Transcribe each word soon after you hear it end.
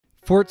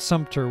Fort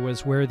Sumter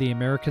was where the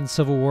American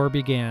Civil War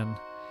began,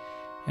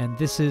 and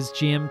this is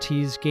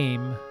GMT's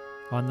game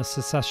on the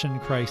Secession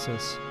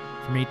crisis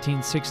from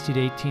 1860 to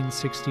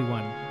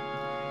 1861.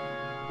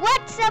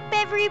 What's up,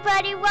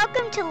 everybody?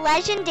 Welcome to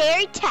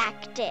Legendary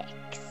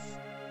Tactics.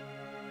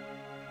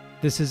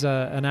 This is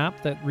an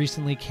app that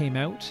recently came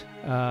out,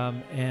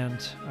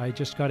 and I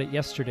just got it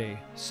yesterday,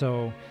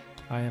 so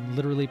I am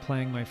literally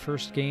playing my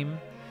first game.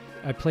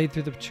 I played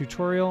through the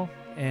tutorial,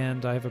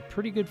 and I have a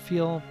pretty good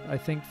feel, I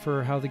think,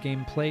 for how the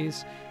game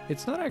plays.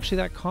 It's not actually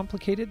that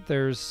complicated.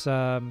 There's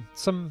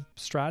some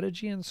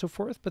strategy and so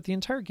forth, but the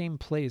entire game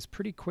plays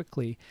pretty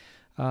quickly.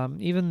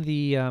 Even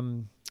the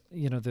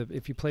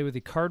if you play with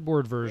the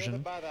cardboard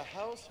version,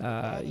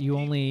 you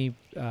only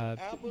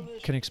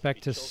can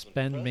expect to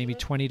spend maybe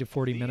 20 to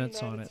 40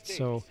 minutes on it.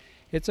 So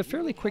it's a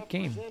fairly quick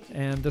game,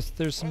 and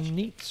there's some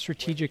neat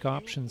strategic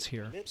options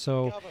here.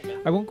 So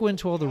I won't go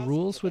into all the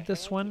rules with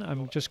this one.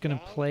 I'm just going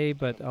to play,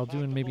 but I'll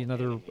do maybe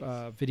another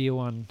video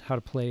on how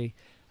to play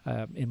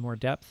in more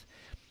depth.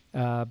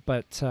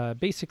 But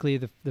basically,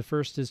 the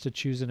first is to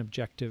choose an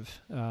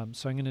objective.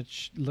 So I'm going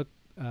to look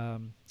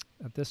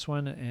at this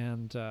one,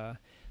 and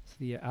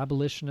the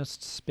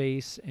abolitionist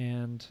space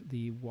and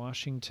the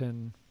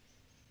Washington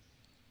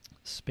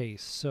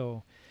space.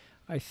 So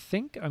I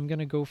think I'm going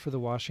to go for the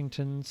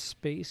Washington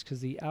space because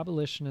the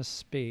abolitionist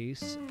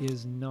space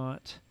is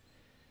not,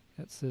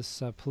 that's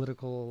this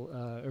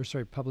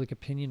public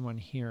opinion one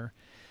here.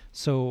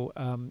 So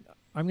I'm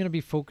going to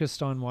be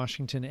focused on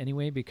Washington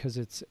anyway because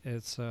it's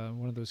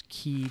one of those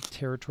key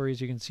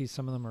territories. You can see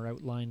some of them are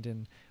outlined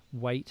in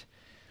white,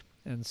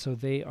 and so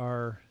they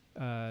are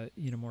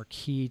more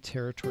key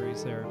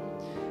territories there.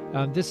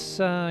 This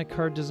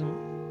card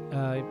doesn't.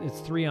 It's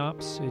 3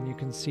 ops, and you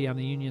can see on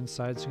the Union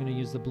side, so I'm going to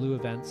use the blue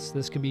events.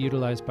 This can be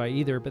utilized by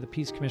either, but the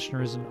Peace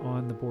Commissioner isn't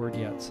on the board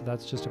yet, so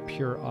that's just a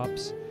pure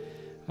ops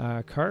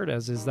card,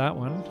 as is that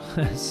one.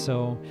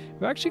 So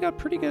we've actually got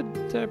pretty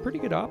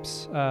good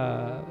ops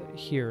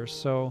here.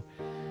 So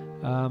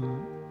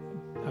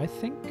I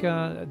think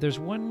there's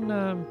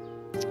one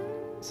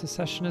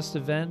Secessionist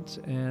event,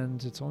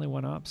 and it's only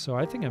 1 op, so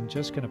I think I'm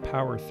just going to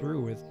power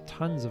through with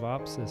tons of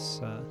ops this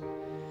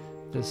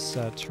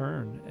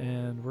turn,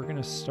 and we're going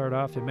to start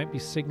off. It might be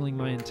signaling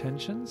my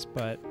intentions,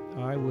 but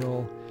I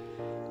will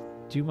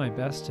do my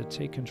best to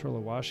take control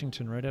of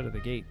Washington right out of the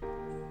gate.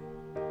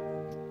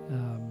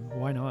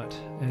 Why not?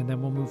 And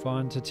then we'll move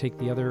on to take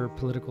the other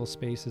political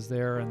spaces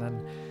there, and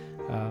then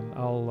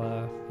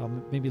I'll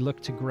maybe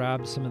look to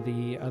grab some of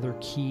the other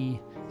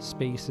key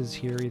spaces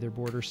here, either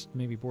border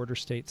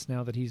states,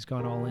 now that he's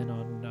gone all in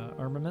on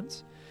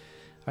armaments.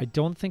 I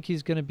don't think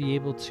he's going to be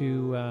able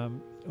to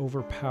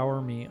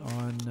overpower me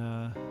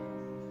on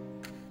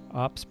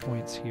ops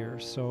points here.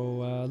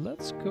 So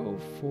let's go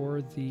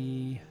for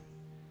the...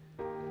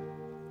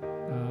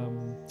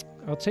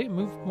 I'll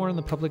move more on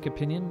the public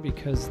opinion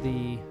because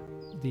the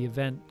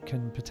event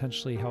can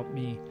potentially help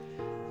me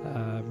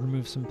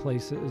remove some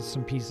pieces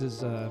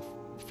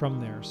from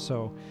there.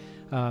 So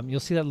you'll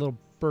see that little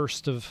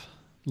burst of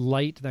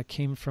light that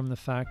came from the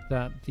fact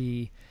that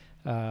the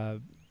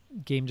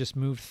game just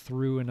moved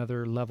through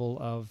another level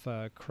of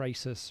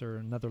crisis, or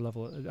another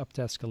level up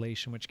to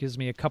escalation, which gives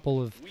me a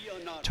couple of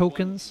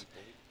tokens.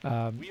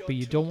 But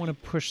you don't want to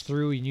push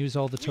through and use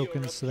all the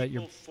tokens so that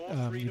you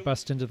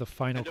bust into the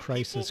final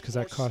crisis, because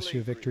that costs you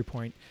a victory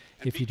point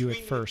if you do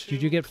it first. You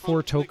do get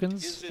 4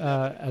 tokens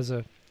as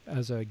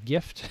a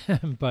gift,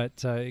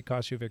 but it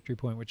costs you a victory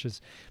point,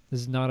 this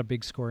is not a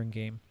big scoring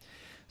game.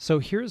 So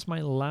here's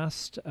my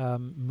last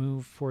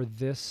move for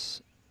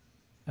this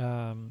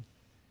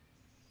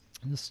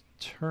this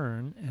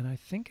turn, and I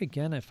think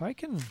again, I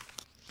think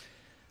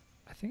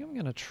I'm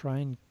going to try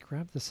and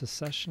grab the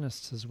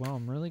Secessionists as well.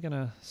 I'm really going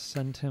to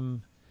send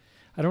him...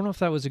 I don't know if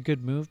that was a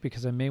good move,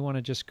 because I may want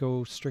to just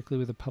go strictly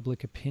with the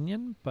public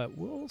opinion, but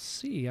we'll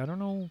see. I don't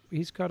know.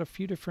 He's got a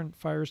few different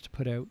fires to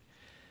put out,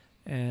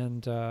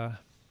 and you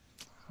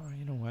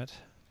know what?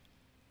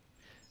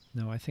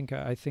 No, I think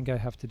I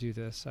have to do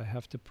this. I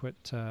have to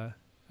put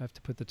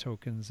the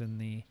tokens in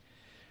the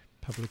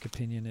public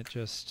opinion.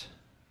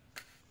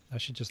 I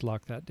should just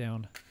lock that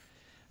down.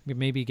 We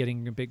may be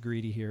getting a bit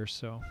greedy here,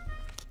 so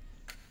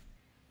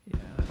yeah.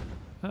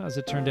 As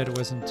it turned out, it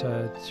wasn't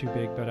too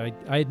big, but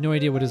I had no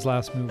idea what his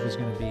last move was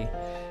going to be.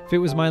 If it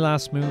was my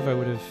last move, I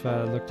would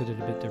have looked at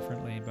it a bit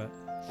differently. But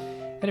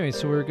anyway,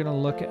 so we're going to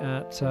look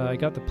at... I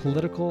got the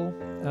political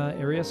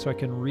area, so I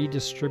can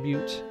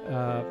redistribute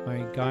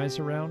my guys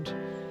around.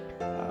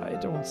 I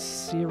don't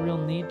see a real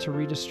need to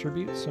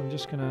redistribute, so I'm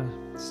just going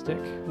to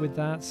stick with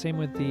that. Same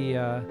with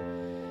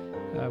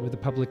the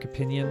public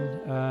opinion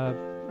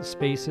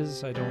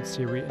spaces. I don't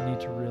see a need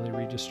to really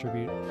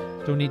redistribute.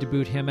 Don't need to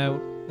boot him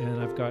out,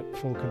 and I've got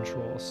full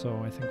control, so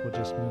I think we'll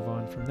just move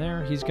on from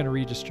there. He's going to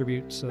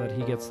redistribute so that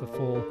he gets the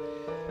full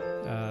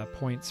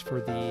points for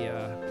the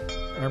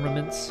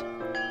armaments.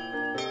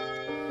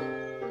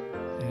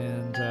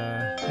 And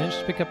managed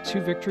to pick up 2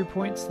 victory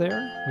points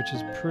there, which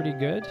is pretty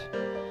good.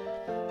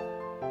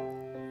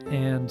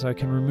 And I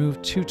can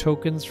remove 2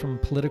 tokens from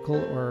political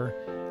or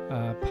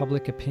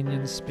public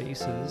opinion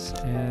spaces,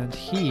 and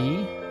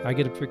I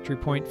get a victory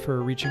point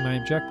for reaching my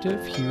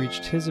objective. He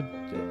reached his,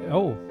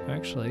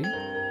 actually,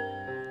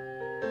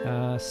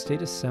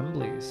 state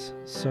assemblies.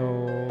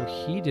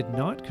 So he did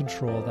not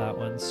control that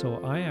one,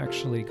 so I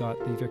actually got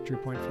the victory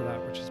point for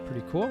that, which is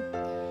pretty cool.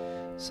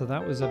 So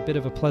that was a bit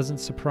of a pleasant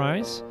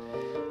surprise.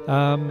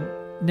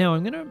 Now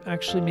I'm going to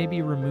actually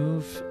maybe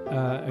remove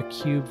a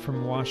cube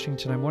from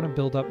Washington. I want to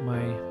build up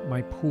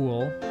my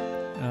pool.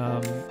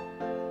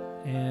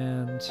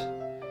 And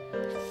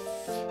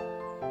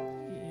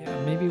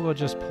yeah, maybe we'll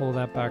just pull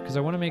that back because I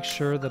want to make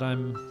sure that I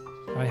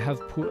have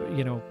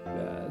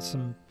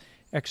some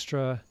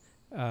extra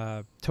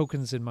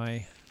tokens in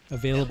my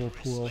available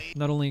pool.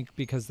 Not only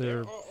because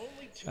they're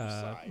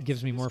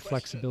gives me more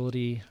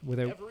flexibility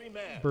without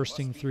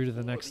bursting through to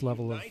the next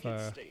level of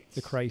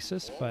the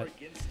crisis, but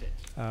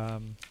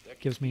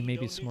gives me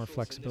maybe some more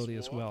flexibility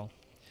as well.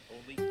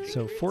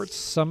 So Fort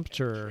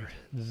Sumter,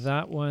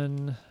 that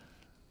one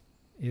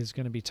is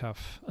going to be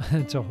tough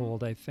to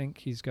hold. I think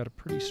he's got a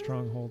pretty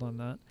strong hold on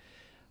that.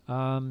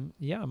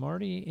 Yeah, I'm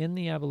already in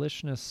the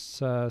abolitionist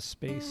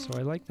space, so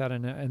I like that.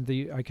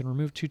 And I can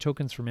remove 2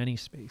 tokens from any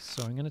space,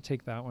 so I'm going to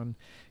take that one.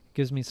 It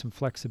gives me some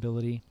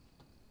flexibility.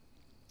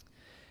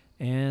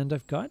 And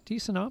I've got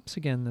decent ops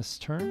again this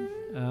turn.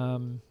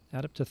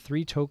 Add up to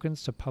 3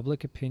 tokens to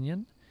public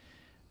opinion.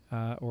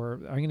 Or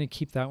I'm going to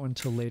keep that one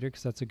till later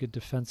because that's a good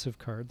defensive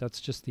card. That's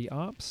just the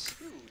ops.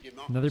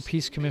 Another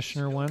Peace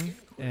Commissioner one,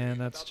 and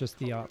that's just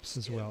the ops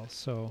as well.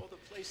 So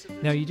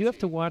now you do have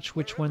to watch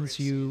which ones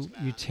you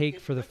take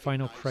for the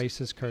final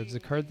crisis cards. The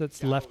card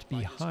that's left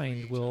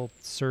behind will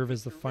serve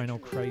as the final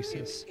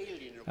crisis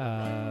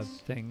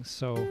thing.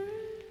 So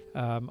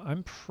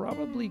I'm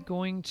probably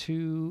going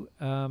to...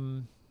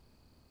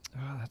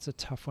 that's a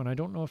tough one. I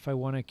don't know if I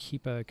want to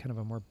keep a kind of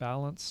a more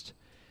balanced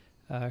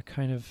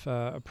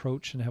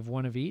approach and have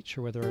one of each,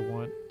 or whether I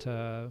want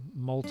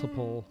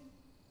multiple,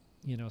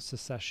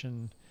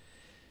 secession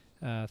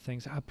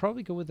things. I'll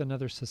probably go with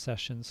another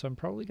secession, so I'm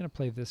probably going to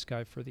play this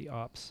guy for the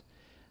ops.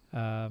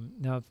 Now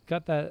I've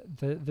got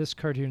this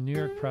card here, New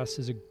York Press,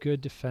 is a good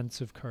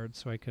defensive card,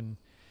 so I can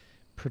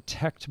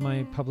protect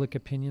my public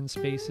opinion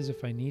spaces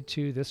if I need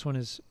to. This one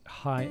is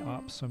high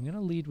ops, so I'm going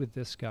to lead with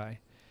this guy.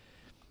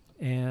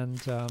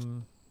 And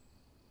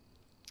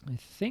I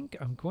think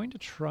I'm going to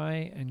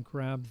try and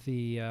grab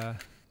the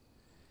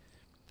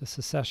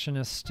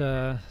secessionist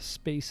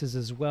spaces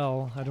as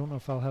well. I don't know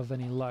if I'll have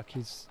any luck.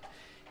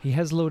 He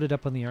has loaded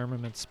up on the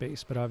armament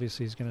space, but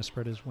obviously he's going to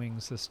spread his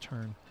wings this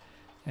turn,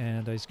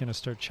 and he's going to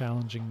start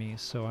challenging me.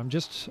 So I'm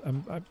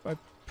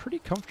pretty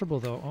comfortable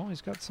though. Oh,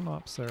 he's got some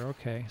ops there.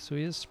 Okay, so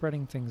he is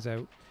spreading things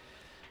out.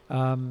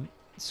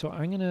 So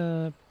I'm going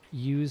to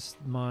use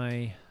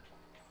my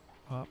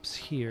ops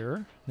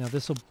here. Now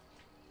this will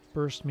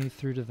burst me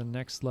through to the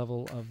next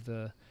level of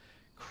the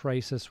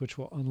crisis, which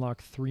will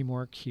unlock 3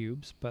 more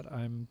cubes, but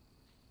I'm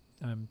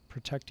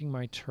protecting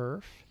my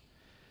turf.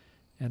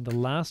 And the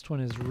last one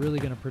is really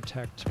going to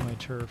protect my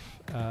turf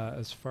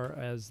as far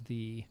as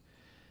the...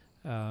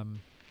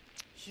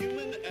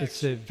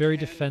 it's a very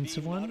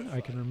defensive one.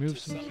 I can remove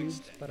some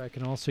cubes, but I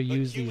can also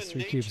use these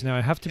 3 cubes. Now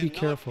I have to be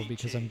careful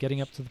because I'm getting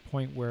up to the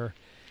point where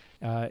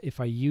if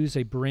I use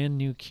a brand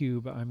new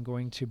cube, I'm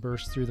going to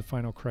burst through the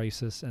final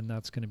crisis, and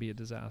that's going to be a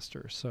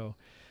disaster. So,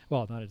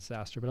 well, not a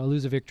disaster, but I'll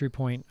lose a victory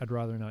point. I'd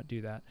rather not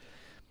do that,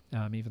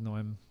 even though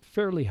I'm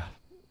fairly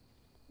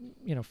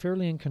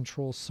in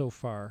control so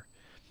far.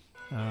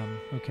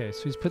 Okay,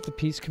 so he's put the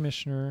Peace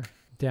Commissioner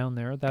down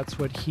there. That's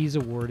what he's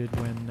awarded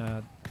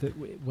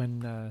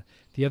when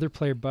the other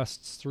player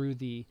busts through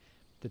the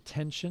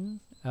tension.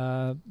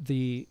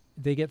 They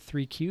get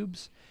 3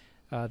 cubes.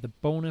 The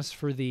bonus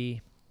for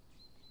the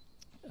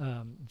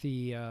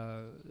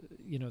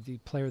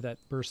player that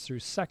bursts through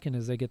second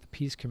is they get the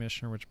Peace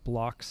Commissioner, which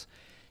blocks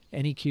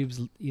any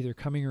cubes either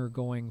coming or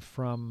going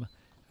from,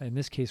 in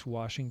this case,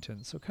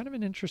 Washington. So kind of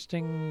an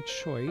interesting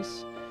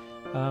choice.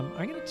 I'm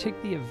going to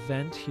take the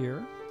event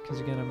here because,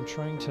 again, I'm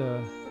going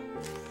to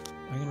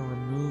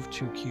remove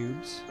 2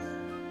 cubes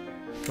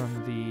from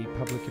the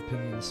public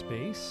opinion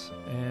space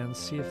and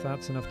see if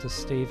that's enough to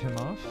stave him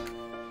off.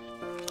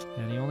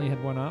 And he only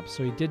had 1 op,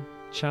 so he did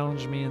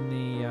challenge me in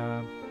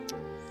the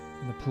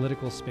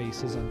political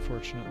spaces,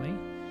 unfortunately.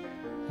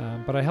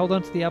 But I held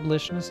on to the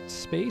abolitionist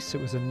space.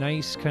 It was a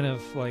nice kind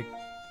of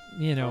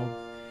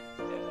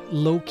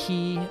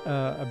low-key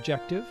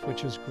objective,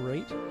 which is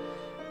great.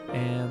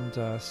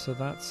 And so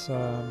that's,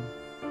 yeah,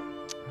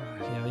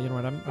 you know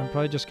what, I'm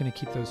probably just going to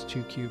keep those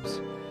 2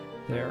 cubes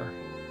there.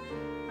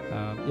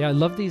 Yeah, I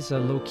love these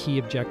low-key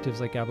objectives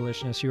like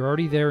abolitionists. You're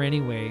already there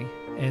anyway,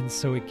 and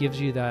so it gives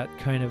you that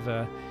kind of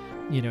a,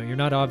 you're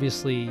not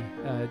obviously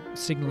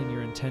signaling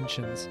your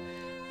intentions,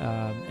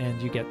 and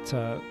you get,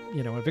 a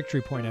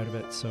victory point out of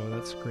it, so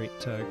that's a great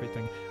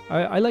thing.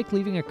 I like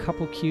leaving a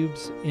couple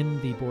cubes in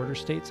the border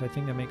states. I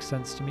think that makes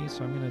sense to me,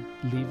 so I'm going to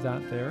leave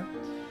that there.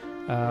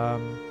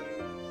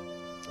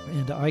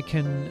 And I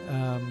can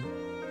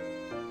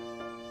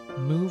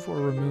move or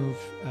remove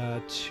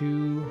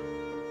 2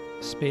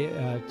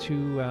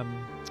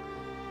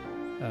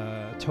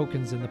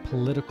 tokens in the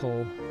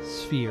political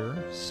sphere.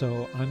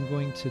 So I'm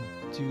going to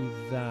do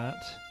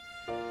that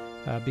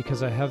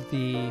because I have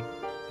the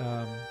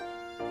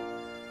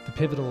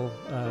pivotal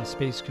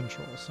space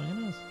control. So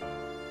I'm going to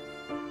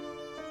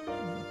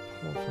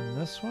pull from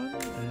this one,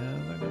 and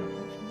I'm going to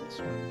pull from this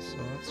one. So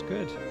that's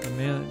good. I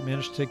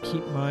managed to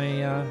keep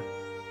my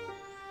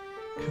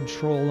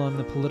control on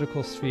the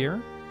political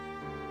sphere,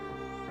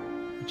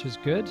 which is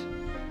good.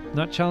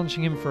 Not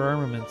challenging him for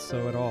armaments,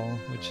 though, at all,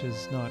 which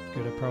is not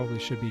good. I probably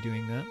should be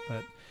doing that,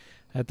 but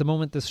at the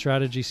moment, the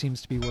strategy seems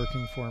to be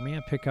working for me. I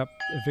pick up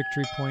a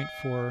victory point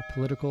for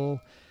political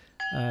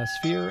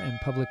sphere and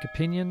public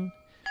opinion,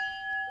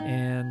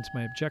 and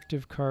my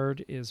objective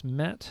card is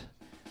met,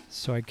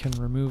 so I can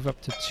remove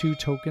up to 2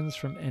 tokens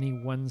from any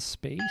one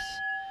space.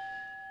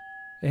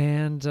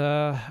 And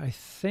I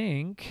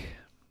think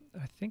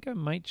I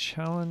might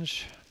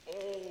challenge. I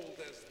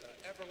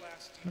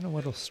don't know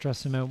what'll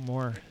stress him out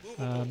more.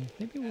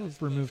 Maybe we'll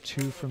remove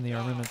 2 from the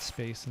armament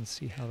space and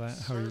see how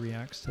he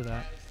reacts to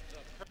that.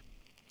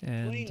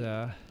 And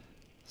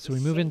so we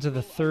move into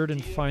the 3rd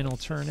and final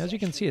turn. As you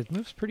can see, it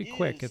moves pretty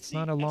quick. It's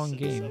not a long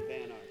game.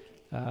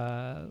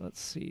 Let's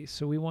see.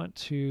 So we want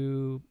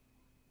to...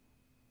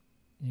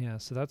 Yeah,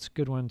 so that's a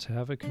good one to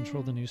have.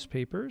 Control the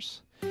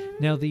newspapers.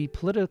 Now the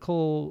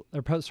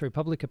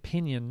public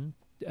opinion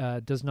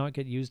does not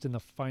get used in the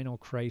final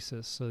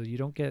crisis, so you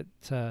don't get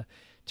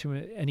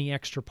any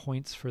extra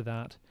points for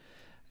that.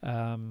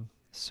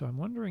 So I'm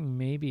wondering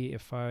maybe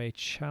if I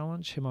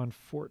challenge him on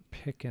Fort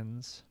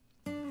Pickens.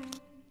 I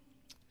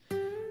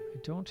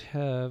don't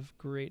have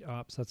great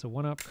ops. That's a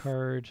 1-up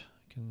card.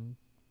 I can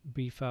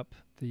beef up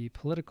the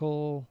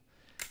political.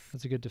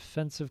 That's a good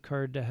defensive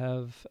card to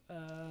have.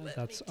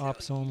 That's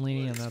ops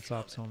only, and that's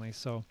ops only.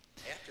 So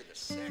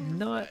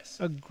not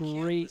a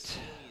great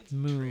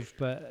move,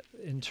 but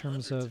in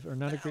terms of, or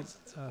not a great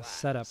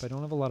setup. I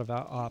don't have a lot of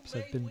ops.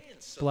 I've been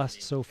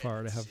blessed so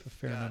far to have a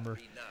fair number.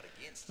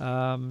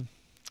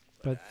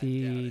 But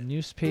the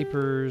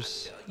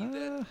newspapers,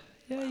 yeah,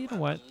 you know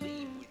what?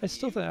 I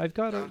still think I've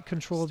got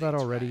control of that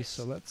already,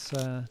 so let's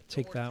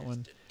take that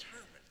one.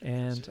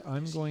 And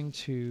I'm going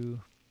to...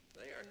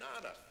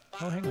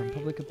 Oh, hang on.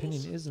 Public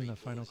opinion is in the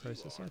final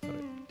crisis. I thought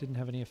it didn't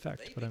have any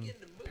effect, but I'm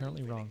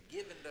apparently wrong.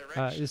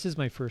 This is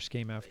my first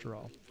game after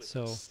all.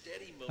 So,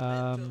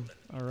 all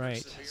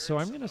right. So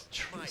I'm going to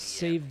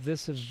save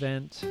this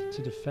event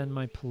to defend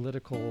my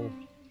political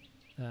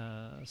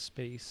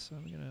space.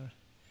 I'm going to...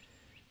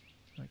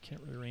 I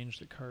can't rearrange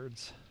the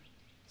cards,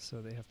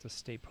 so they have to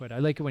stay put. I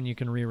like it when you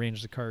can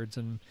rearrange the cards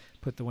and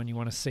put the one you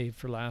want to save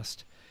for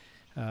last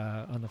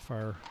on the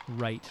far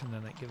right, and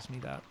then that gives me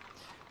that.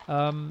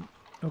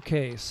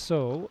 Okay,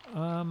 so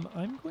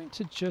I'm going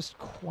to just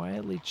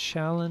quietly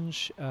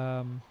challenge,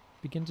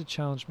 begin to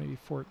challenge maybe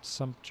Fort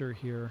Sumter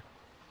here.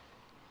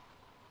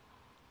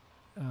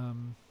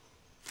 Kind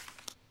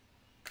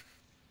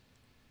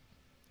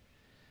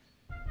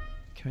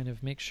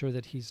of make sure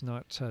that he's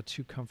not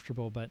too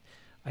comfortable, but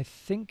I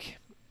think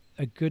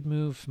a good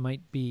move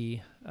might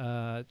be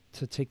to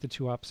take the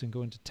 2 ops and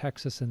go into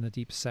Texas in the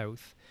Deep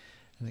South.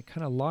 And it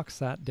kind of locks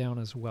that down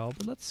as well,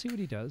 but let's see what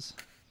he does.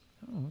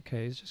 Oh,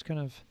 okay, he's just kind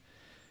of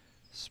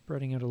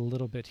spreading out a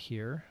little bit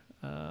here.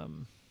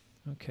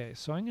 Okay,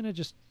 so I'm going to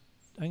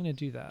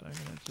do that. I'm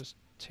going to just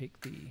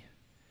take the...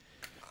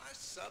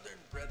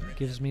 It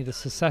gives me the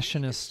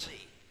Secessionist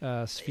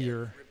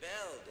sphere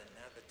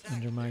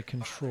under my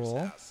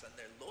control.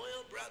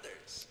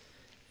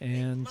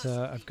 And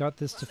I've got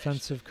this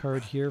defensive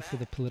card here for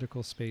the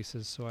political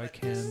spaces, so I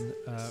can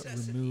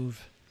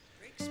remove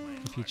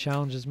if he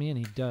challenges me, and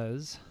he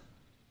does.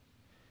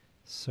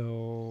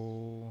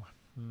 So,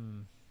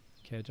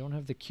 okay, I don't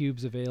have the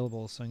cubes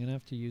available, so I'm going to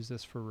have to use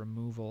this for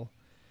removal,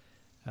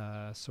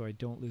 so I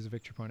don't lose a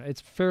victory point.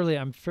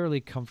 I'm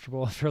fairly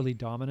comfortable, fairly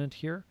dominant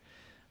here,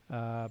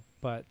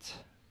 but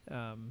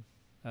I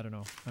don't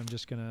know. I'm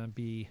just going to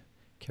be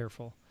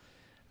careful.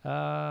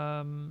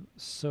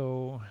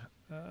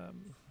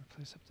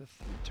 Replace up to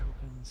 3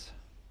 tokens.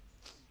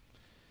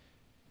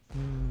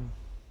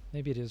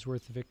 Maybe it is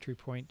worth the victory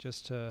point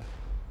just to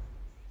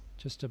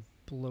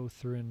blow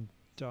through and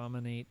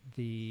dominate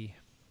the...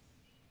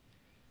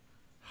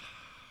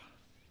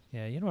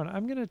 Yeah, you know what?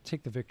 I'm going to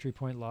take the victory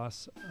point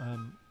loss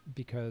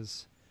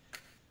because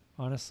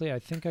honestly, I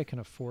think I can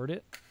afford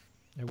it.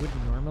 I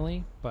wouldn't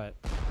normally, but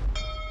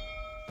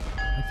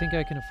I think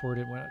I can afford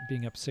it when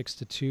being up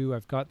 6-2.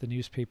 I've got the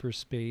newspaper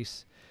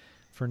space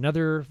for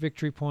another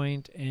victory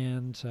point,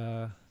 and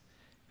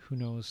who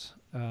knows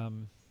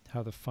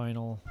how the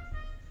final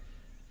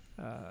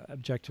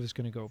objective is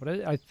going to go. But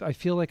I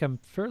feel like I'm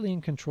fairly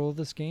in control of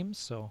this game,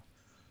 so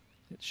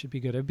it should be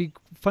good. It'd be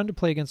fun to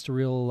play against a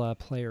real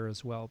player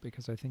as well,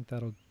 because I think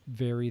that'll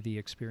vary the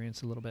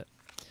experience a little bit.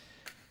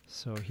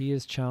 So he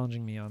is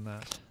challenging me on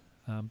that.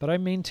 But I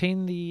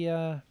maintain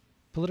the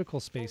political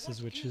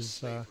spaces, which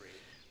is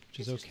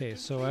okay.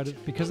 So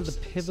because of the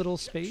pivotal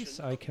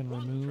space, I can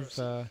remove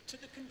a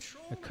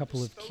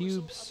couple of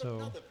cubes,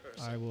 so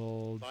I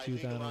will do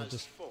that. I'll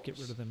just get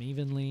rid of them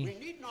evenly. We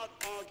need not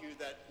argue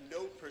that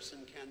no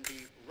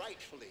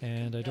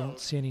And I don't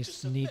see any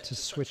need to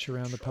switch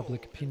around the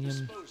public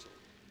opinion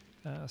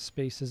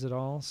spaces at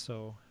all,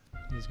 so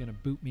he's going to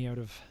boot me out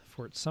of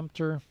Fort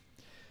Sumter.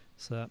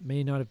 So that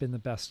may not have been the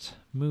best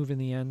move in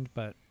the end,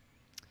 but,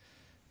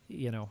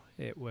 you know,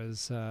 it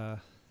was,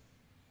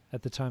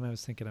 at the time I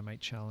was thinking I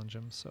might challenge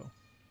him, so.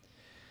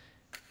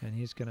 And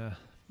he's going to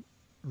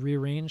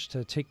rearrange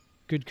to take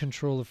good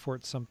control of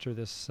Fort Sumter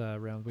this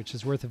round, which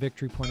is worth a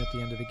victory point at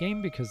the end of the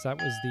game, because that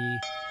was the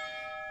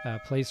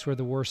place where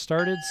the war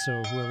started,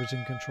 so whoever's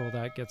in control of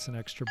that gets an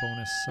extra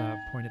bonus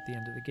point at the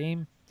end of the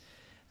game.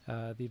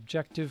 The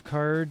objective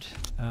card,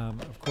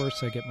 of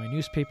course, I get my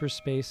newspaper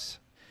space.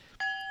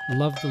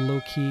 Love the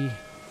low-key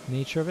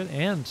nature of it,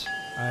 and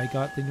I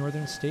got the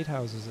northern state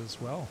houses as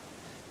well.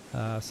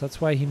 So that's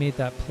why he made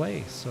that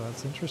play, so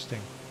that's interesting.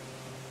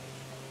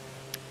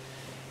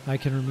 I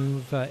can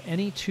remove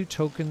any 2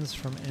 tokens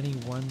from any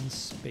 1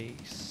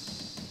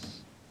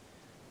 space.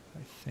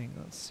 I think,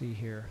 let's see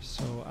here.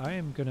 So I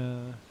am going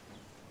to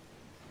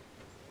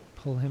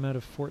pull him out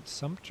of Fort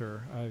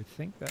Sumter. I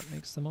think that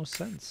makes the most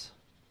sense.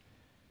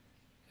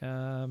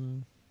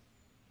 Because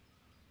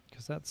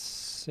that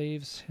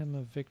saves him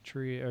a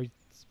victory, or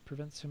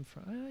prevents him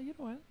from, you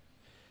know what?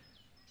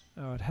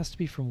 Oh, it has to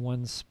be from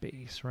 1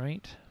 space,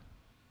 right?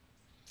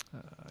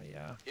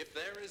 Yeah. If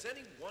there is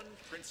any one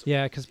principle,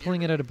 yeah, because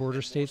pulling it out of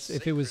border states,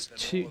 if it was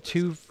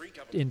two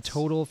in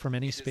total from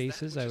any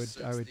spaces, I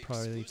would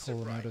probably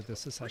pull him out of the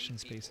secession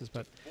spaces.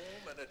 But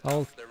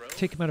I'll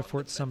take him out of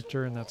Fort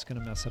Sumter, and that's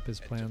going to mess up his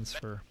plans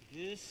for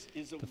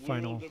the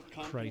final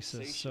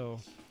crisis. So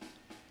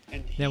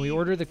now we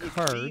order the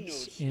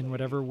cards in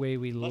whatever way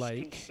we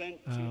like.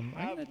 I'm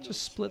going to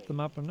just split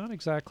them up. I'm not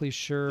exactly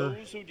sure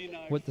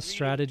what the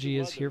strategy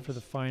is here for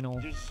the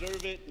final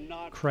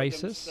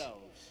crisis.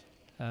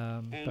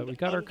 But we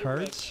got our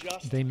cards.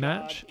 They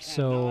match,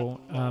 so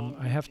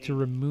I have to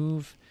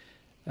remove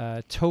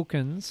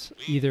tokens,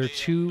 either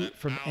 2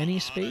 from any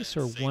space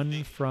or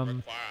 1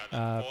 from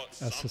a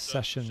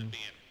secession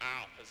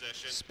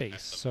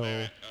space.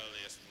 So,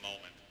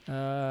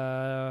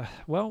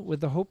 well,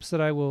 with the hopes that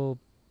I will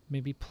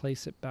maybe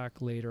place it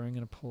back later, I'm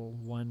going to pull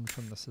 1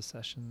 from the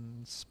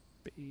secession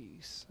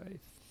space, I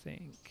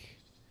think.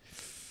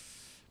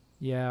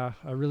 Yeah,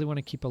 I really want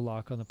to keep a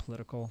lock on the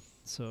political,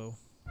 so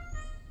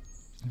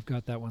I've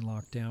got that one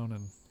locked down,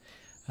 and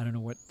I don't know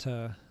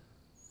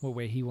what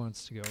way he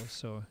wants to go.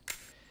 So,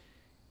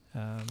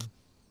 all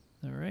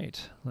right,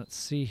 let's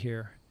see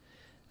here.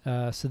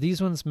 So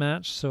these ones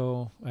match,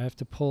 so I have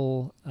to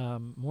pull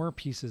more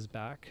pieces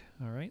back.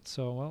 All right,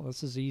 so well,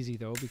 this is easy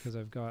though, because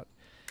I've got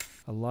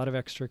a lot of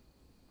extra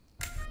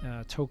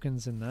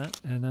tokens in that,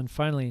 and then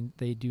finally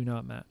they do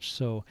not match.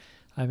 So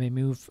I may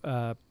move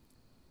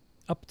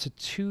up to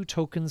 2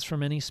 tokens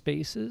from any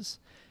spaces,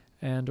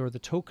 or the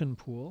token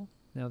pool.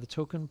 Now the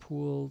token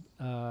pool,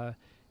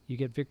 you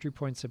get victory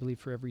points, I believe,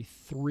 for every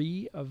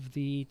 3 of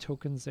the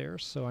tokens there.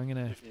 So I'm going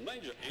to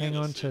hang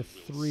on to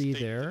 3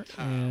 there,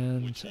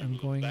 and I'm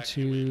going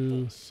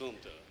to...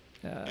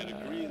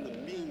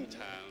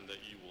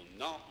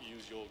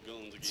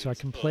 so I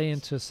can play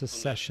into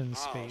Secession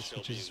space,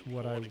 which is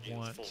what I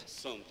want.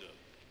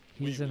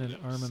 He's in an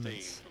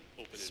Armaments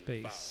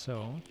space,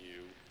 so...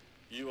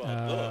 you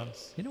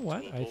know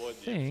what? I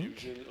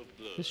think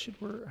this should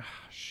work.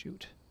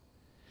 Shoot.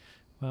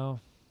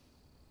 Well,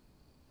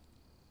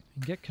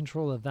 we can get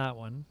control of that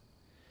one,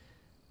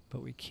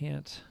 but we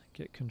can't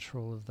get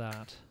control of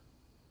that.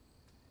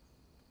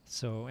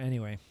 So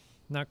anyway,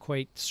 not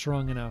quite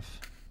strong enough,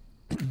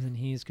 and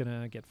he's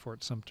going to get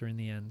Fort Sumter in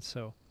the end.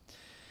 So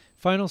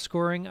final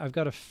scoring, I've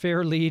got a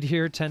fair lead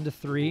here,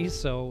 10-3,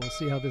 so we'll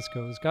see how this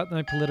goes. Got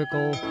my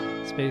political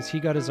space, he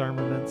got his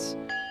armaments.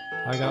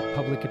 I got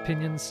public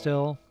opinion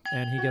still,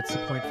 and he gets the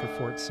point for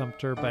Fort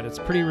Sumter, but it's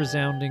pretty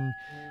resounding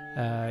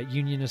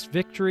Unionist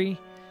victory.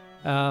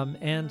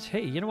 And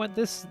hey, you know what?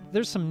 There's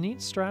some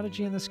neat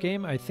strategy in this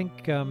game. I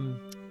think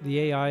the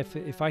AI,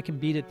 if I can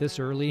beat it this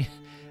early,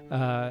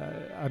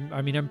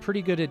 I mean, I'm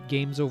pretty good at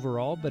games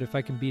overall, but if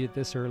I can beat it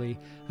this early,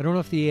 I don't know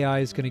if the AI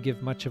is going to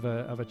give much of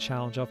a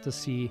challenge. I'll have to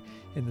see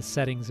in the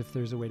settings if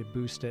there's a way to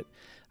boost it,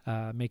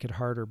 make it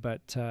harder.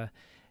 But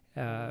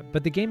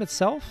the game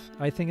itself,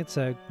 I think it's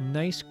a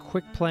nice,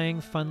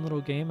 quick-playing, fun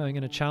little game. I'm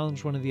going to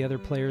challenge one of the other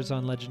players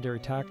on Legendary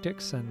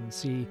Tactics and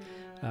see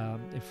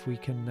if we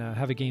can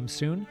have a game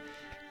soon.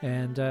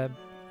 And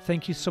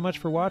thank you so much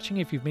for watching.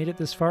 If you've made it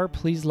this far,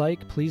 please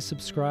like, please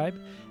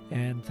subscribe.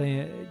 And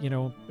you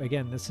know,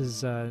 again, this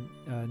is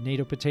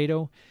NATO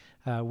Potato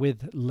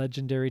with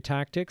Legendary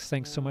Tactics.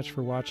 Thanks so much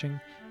for watching,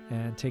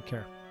 and take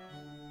care.